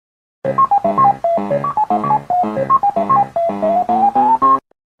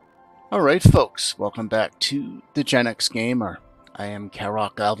Alright folks, welcome back to the Gen X Gamer. I am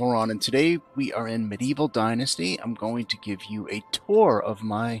Karok Alvaron, and today we are in Medieval Dynasty. I'm going to give you a tour of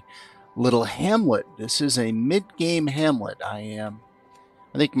my little hamlet. This is a mid-game hamlet. I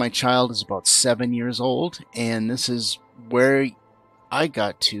think my child is about 7 years old, and this is where I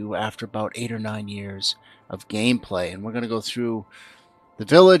got to after about 8 or 9 years of gameplay. And we're going to go through the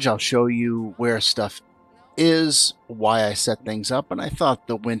village. I'll show you where stuff is, why I set things up, and I thought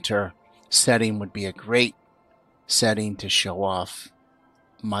the winter setting would be a great setting to show off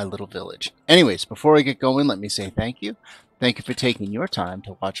my little village. Anyways, before I get going, let me say thank you. Thank you for taking your time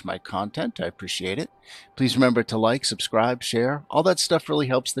to watch my content. I appreciate it. Please remember to like, subscribe, share. All that stuff really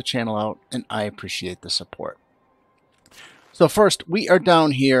helps the channel out, and I appreciate the support. So first, we are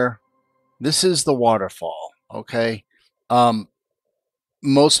down here. This is the waterfall, okay?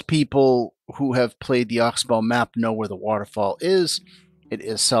 Most people who have played the Oxbow map know where the waterfall is. It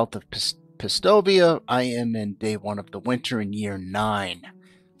is south of Pistovia. I am in day 1 of the winter in year 9.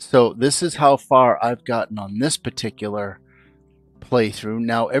 So this is how far I've gotten on this particular playthrough.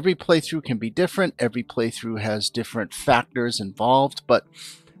 Now, every playthrough can be different. Every playthrough has different factors involved. But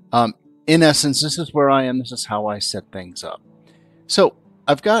in essence, this is where I am. This is how I set things up. So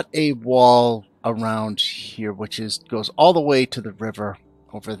I've got a wall around here, which goes all the way to the river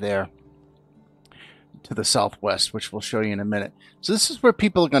over there to the southwest, which we'll show you in a minute. So this is where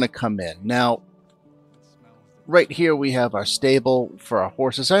people are going to come in. Now, right here we have our stable for our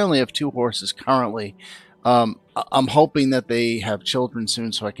horses. I only have 2 horses currently. I'm hoping that they have children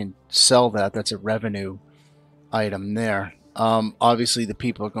soon so I can sell that. That's a revenue item there. Obviously, the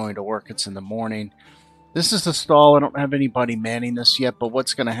people are going to work. It's in the morning. This is the stall. I don't have anybody manning this yet, but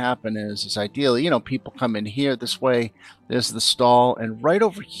what's going to happen is ideally, people come in here this way. There's the stall, and right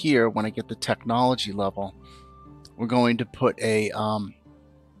over here, when I get the technology level, we're going to put a, well,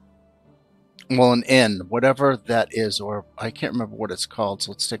 an inn, whatever that is, or I can't remember what it's called,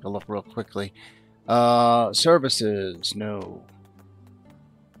 so let's take a look real quickly. Services, no.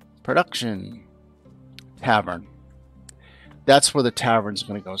 Production, tavern. That's where the tavern's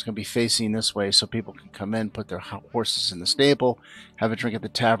going to go. It's going to be facing this way so people can come in, put their horses in the stable, have a drink at the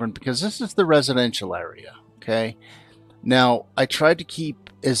tavern, because this is the residential area, okay? Now, I tried to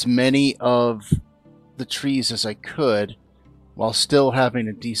keep as many of the trees as I could while still having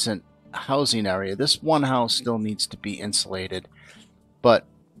a decent housing area. This one house still needs to be insulated, but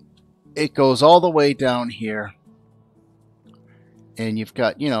it goes all the way down here, and you've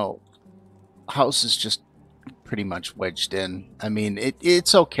got, houses just pretty much wedged in. I mean,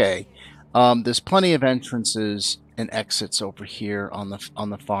 it's okay. There's plenty of entrances and exits over here on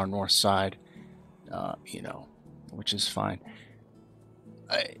the far north side, which is fine.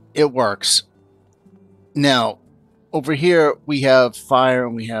 It works. Now, over here we have fire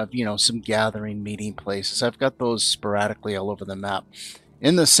and we have some gathering meeting places. I've got those sporadically all over the map.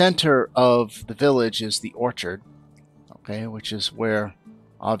 In the center of the village is the orchard, okay, which is where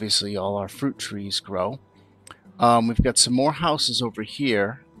obviously all our fruit trees grow. We've got some more houses over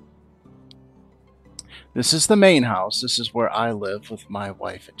here. This is the main house. This is where I live with my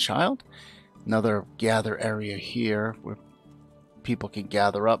wife and child. Another gather area here where people can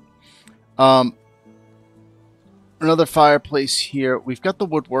gather up. Another fireplace here. We've got the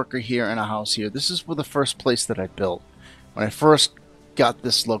woodworker here and a house here. This is the first place that I built. When I first got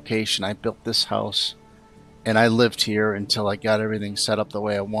this location, I built this house. And I lived here until I got everything set up the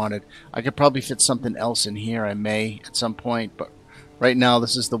way I wanted. I could probably fit something else in here. I may at some point. But right now,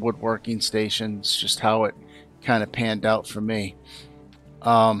 this is the woodworking station. It's just how it kind of panned out for me. So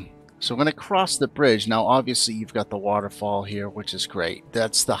I'm going to cross the bridge. Now, obviously, you've got the waterfall here, which is great.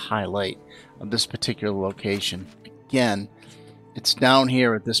 That's the highlight of this particular location. Again, it's down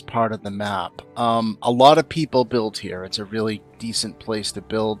here at this part of the map. A lot of people build here. It's a really decent place to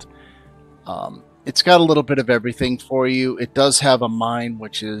build. It's got a little bit of everything for you. It does have a mine,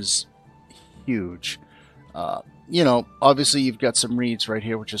 which is huge. Obviously you've got some reeds right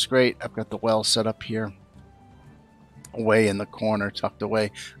here, which is great. I've got the well set up here, away in the corner, tucked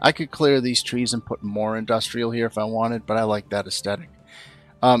away. I could clear these trees and put more industrial here if I wanted, but I like that aesthetic.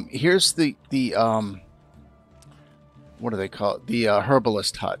 Here's the what do they call it? The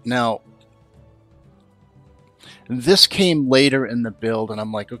herbalist hut. Now, this came later in the build, and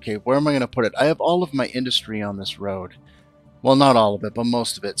I'm like, okay, where am I going to put it? I have all of my industry on this road. Well, not all of it, but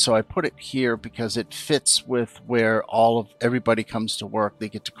most of it. So I put it here because it fits with where everybody comes to work. They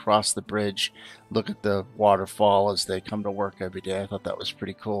get to cross the bridge, look at the waterfall as they come to work every day. I thought that was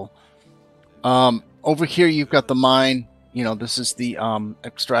pretty cool. Over here, you've got the mine. You know, this is the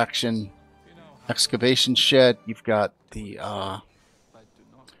extraction excavation shed. You've got the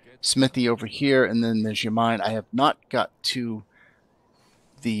smithy over here, and then there's your mine. I have not got to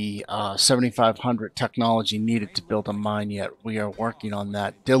the 7500 technology needed to build a mine yet. We are working on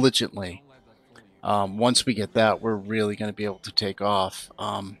that diligently. Once we get that, we're really going to be able to take off.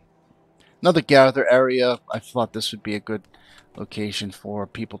 Another gather area. I thought this would be a good location for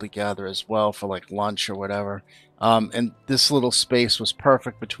people to gather as well for like lunch or whatever. And this little space was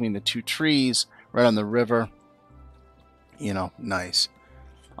perfect between the two trees right on the river. You know, nice.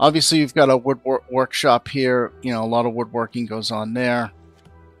 Obviously, you've got a wood workshop here. You know, a lot of woodworking goes on there.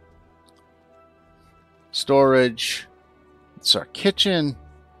 Storage. It's our kitchen.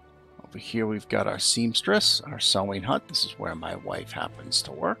 Over here, we've got our seamstress, our sewing hut. This is where my wife happens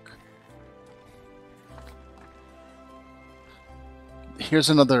to work. Here's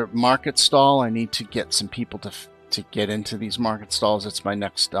another market stall. I need to get some people to get into these market stalls. It's my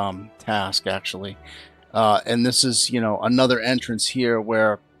next task, actually. And this is, you know, another entrance here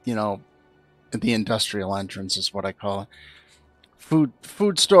where, you know, the industrial entrance is what I call it.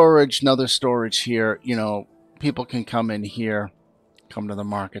 Food storage, another storage here. You know, people can come in here, come to the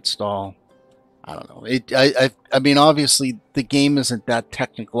market stall. I don't know. I mean, obviously, the game isn't that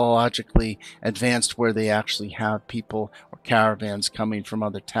technologically advanced where they actually have people or caravans coming from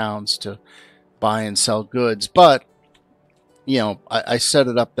other towns to buy and sell goods. But, you know, I set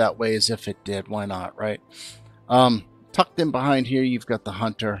it up that way as if it did. Why not, right? Tucked in behind here, you've got the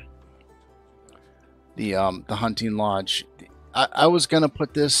hunter, the hunting lodge. I was gonna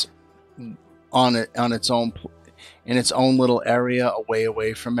put this on its own in its own little area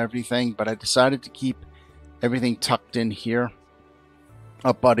away from everything, but I decided to keep everything tucked in here,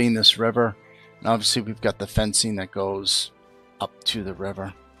 abutting this river. And obviously we've got the fencing that goes up to the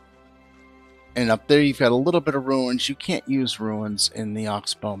river. And up there you've got a little bit of ruins. You can't use ruins in the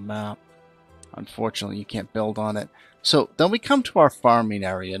Oxbow map. Unfortunately, you can't build on it. So then we come to our farming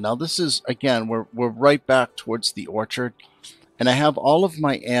area. Now this is, again, we're right back towards the orchard. And I have all of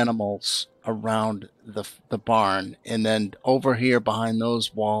my animals around the barn. And then over here behind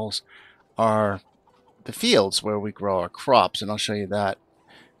those walls are the fields where we grow our crops. And I'll show you that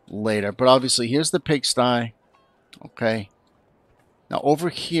later. But obviously, here's the pigsty. Okay. Now over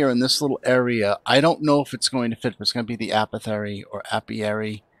here in this little area, I don't know if it's going to fit, but it's going to be the apiary or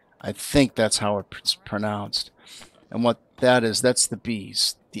apiary. I think that's how it's pronounced. And what that is, that's the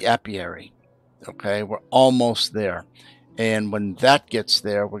bees, the apiary. Okay, we're almost there. And when that gets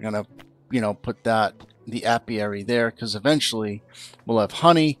there, we're going to, you know, put the apiary there, because eventually we'll have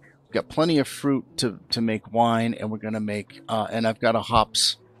honey. We've got plenty of fruit to make wine, and we're going to make, and I've got a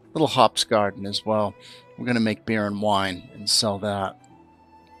little hops garden as well. We're going to make beer and wine and sell that.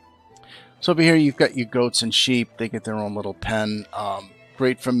 So over here you've got your goats and sheep. They get their own little pen.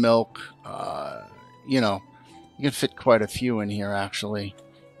 Great for milk. You know, you can fit quite a few in here actually.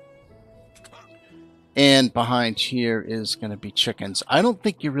 And behind here is going to be chickens. I don't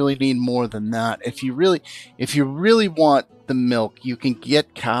think you really need more than that. If you really want the milk, you can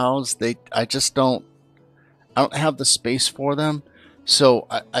get cows. I don't have the space for them. So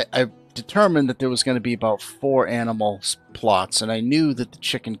I determined that there was going to be about 4 animal plots, and I knew that the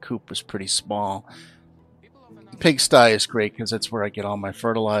chicken coop was pretty small. Pigsty is great because that's where I get all my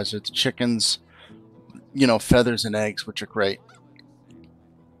fertilizer. It's chickens, you know, feathers and eggs, which are great.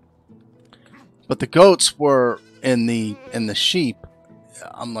 But the goats were in the sheep.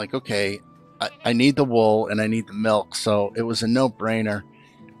 I'm like, okay, I need the wool and I need the milk, so it was a no-brainer.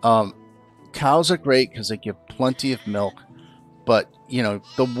 Cows are great because they give plenty of milk, but you know,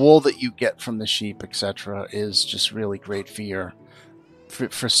 the wool that you get from the sheep, etc., is just really great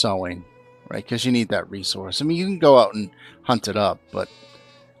for sewing, right? Because you need that resource. I mean, you can go out and hunt it up, but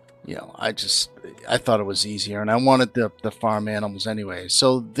you know, I thought it was easier, and I wanted the farm animals anyway.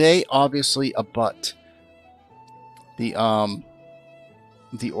 So they obviously abut the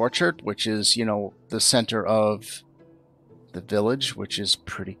orchard, which is, you know, the center of the village, which is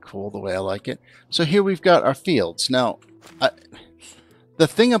pretty cool the way I like it. So here we've got our fields. Now, the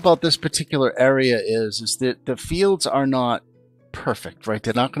thing about this particular area is that the fields are not perfect, right?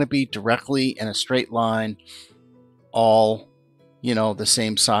 They're not going to be directly in a straight line, all, you know, the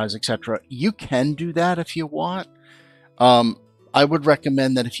same size, etc. You can do that if you want. I would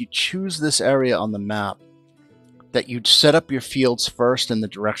recommend that if you choose this area on the map, that you set up your fields first in the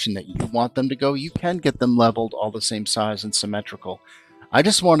direction that you want them to go. You can get them leveled all the same size and symmetrical. I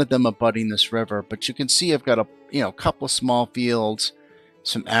just wanted them abutting this river, but you can see I've got a couple of small fields,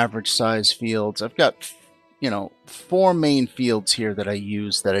 some average size fields. I've got 4 main fields here that I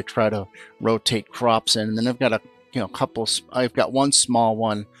use, that I try to rotate crops in, and then I've got I've got one small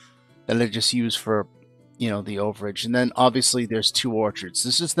one that I just use for, the overage. And then obviously there's 2 orchards.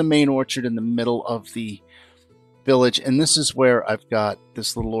 This is the main orchard in the middle of the village, and this is where I've got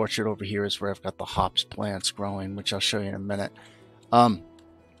this little orchard over here is where I've got the hops plants growing, which I'll show you in a minute.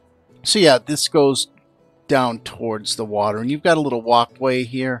 So yeah, this goes down towards the water, and you've got a little walkway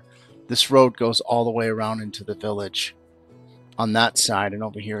here. This road goes all the way around into the village on that side, and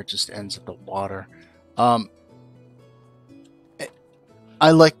over here it just ends at the water. I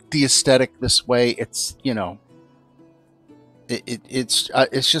like the aesthetic this way. It's,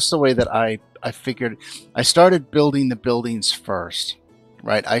 it's just the way that I figured. I started building the buildings first,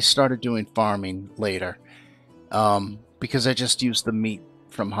 right? I started doing farming later, because I just used the meat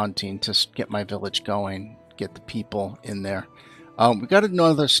from hunting to get my village going, get the people in there. We got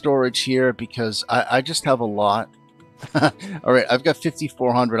another storage here because I just have a lot. All right, I've got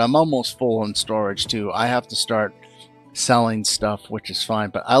 5,400. I'm almost full on storage too. I have to start selling stuff, which is fine,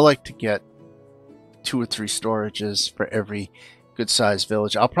 but I like to get 2 or 3 storages for every good sized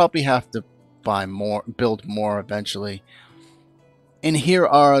village. I'll probably have to build more eventually. And here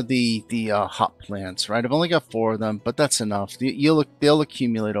are the hop plants, right? I've only got 4 of them, but that's enough. They'll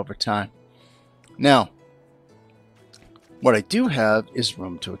accumulate over time. Now, what I do have is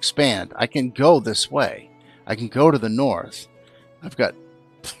room to expand. I can go this way. I can go to the north. I've got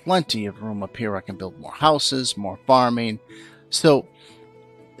plenty of room up here. I can build more houses, more farming. So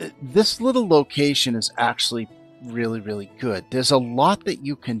this little location is actually really, really good. There's a lot that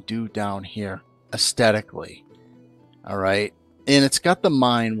you can do down here aesthetically. All right. And it's got the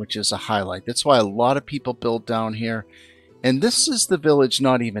mine, which is a highlight. That's why a lot of people build down here. And this is the village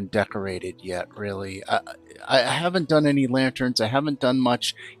not even decorated yet, really. I haven't done any lanterns. I haven't done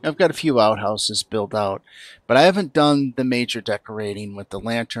much. I've got a few outhouses built out, but I haven't done the major decorating with the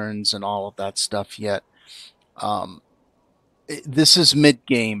lanterns and all of that stuff yet. This is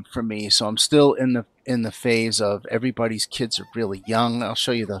mid-game for me, so I'm still in the phase of everybody's kids are really young. I'll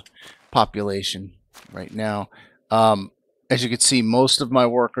show you the population right now. As you can see, most of my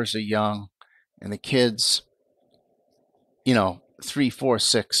workers are young, and the kids, 3, 4,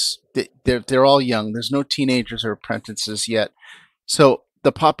 6, they're all young. There's no teenagers or apprentices yet. So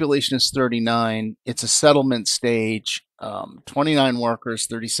the population is 39. It's a settlement stage, 29 workers,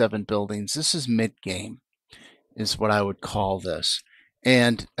 37 buildings. This is mid-game, is what I would call this.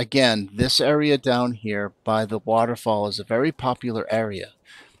 And again, this area down here by the waterfall is a very popular area.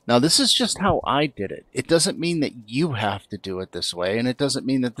 Now, this is just how I did it. It doesn't mean that you have to do it this way, and it doesn't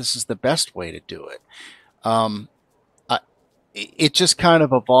mean that this is the best way to do it. It just kind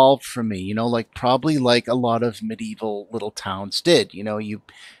of evolved for me, probably like a lot of medieval little towns did. You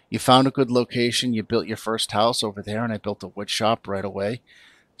found a good location, you built your first house over there, and I built a wood shop right away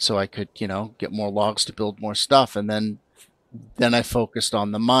so I could, get more logs to build more stuff. And then I focused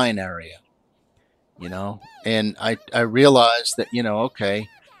on the mine area, and I realized that, okay,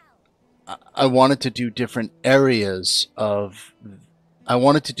 I wanted to do different areas of, I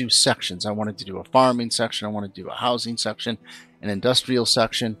wanted to do sections. I wanted to do a farming section. I wanted to do a housing section, an industrial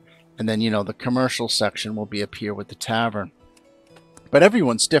section, and then, the commercial section will be up here with the tavern. But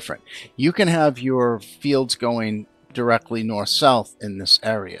everyone's different. You can have your fields going directly north-south in this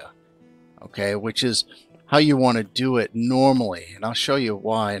area, okay, which is how you want to do it normally, and I'll show you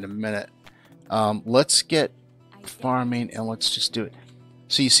why in a minute. Let's get farming, and let's just do it.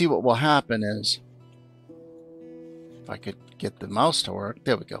 So you see what will happen is, if I could get the mouse to work,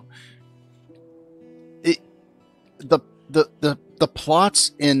 there we go. The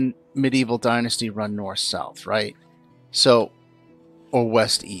plots in Medieval Dynasty run north-south, right? So, or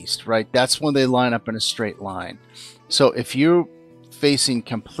west-east, right? That's when they line up in a straight line. So if you're facing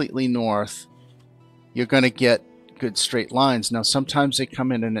completely north, you're going to get good straight lines. Now, sometimes they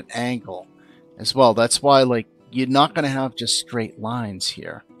come in an angle as well. That's why, you're not going to have just straight lines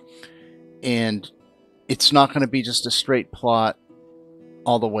here. And it's not going to be just a straight plot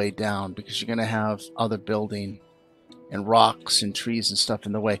all the way down, because you're going to have other building and rocks and trees and stuff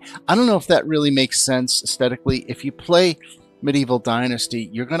in the way. I don't know if that really makes sense aesthetically. If you play Medieval Dynasty,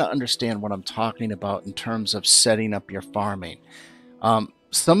 you're going to understand what I'm talking about in terms of setting up your farming.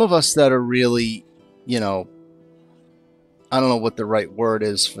 Some of us that are really, I don't know what the right word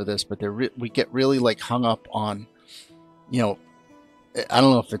is for this, but we get really hung up on, I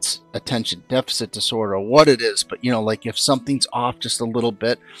don't know if it's attention deficit disorder or what it is, but if something's off just a little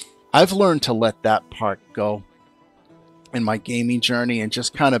bit, I've learned to let that part go in my gaming journey and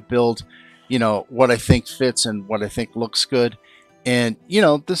just kind of build, what I think fits and what I think looks good. And,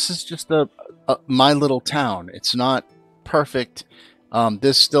 this is just my little town. It's not perfect,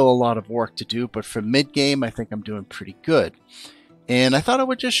 There's still a lot of work to do, but for mid-game, I think I'm doing pretty good. And I thought I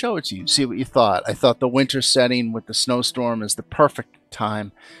would just show it to you, see what you thought. I thought the winter setting with the snowstorm is the perfect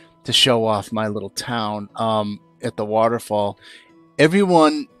time to show off my little town at the waterfall.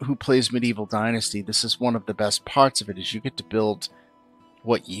 Everyone who plays Medieval Dynasty, this is one of the best parts of it, is you get to build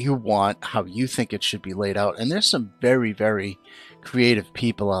what you want, how you think it should be laid out. And there's some very, very creative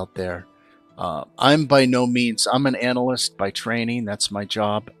people out there. I'm by no means, I'm an analyst by training. That's my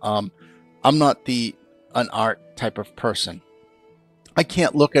job. I'm not an art type of person. I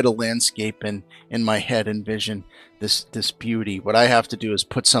can't look at a landscape and in my head envision this beauty. What I have to do is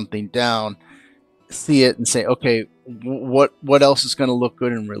put something down, see it, and say, okay, what else is going to look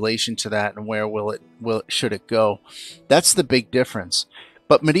good in relation to that, and where should it go? That's the big difference.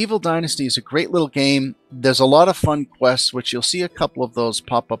 But Medieval Dynasty is a great little game. There's a lot of fun quests, which you'll see a couple of those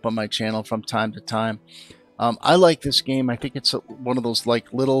pop up on my channel from time to time. I like this game. I think it's one of those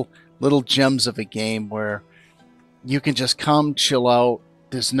like little gems of a game where you can just come, chill out.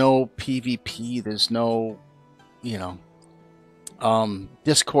 There's no PvP. There's no,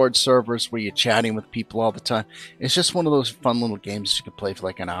 Discord servers where you're chatting with people all the time. It's just one of those fun little games you can play for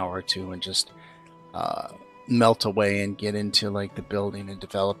like an hour or two and just melt away and get into like the building and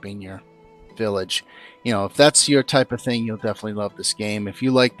developing your village. If that's your type of thing, you'll definitely love this game. If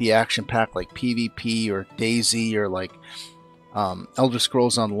you like the action pack like PvP or DayZ or like Elder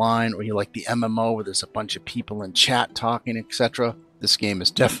Scrolls Online, or you like the MMO where there's a bunch of people in chat talking, etc., this game is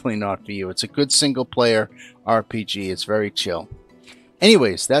definitely not for you. It's a good single player RPG. It's very chill.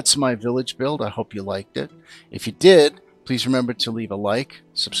 Anyways, that's my village build. I hope you liked it. If you did, please remember to leave a like,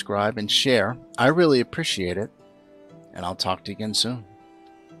 subscribe, and share. I really appreciate it, and I'll talk to you again soon.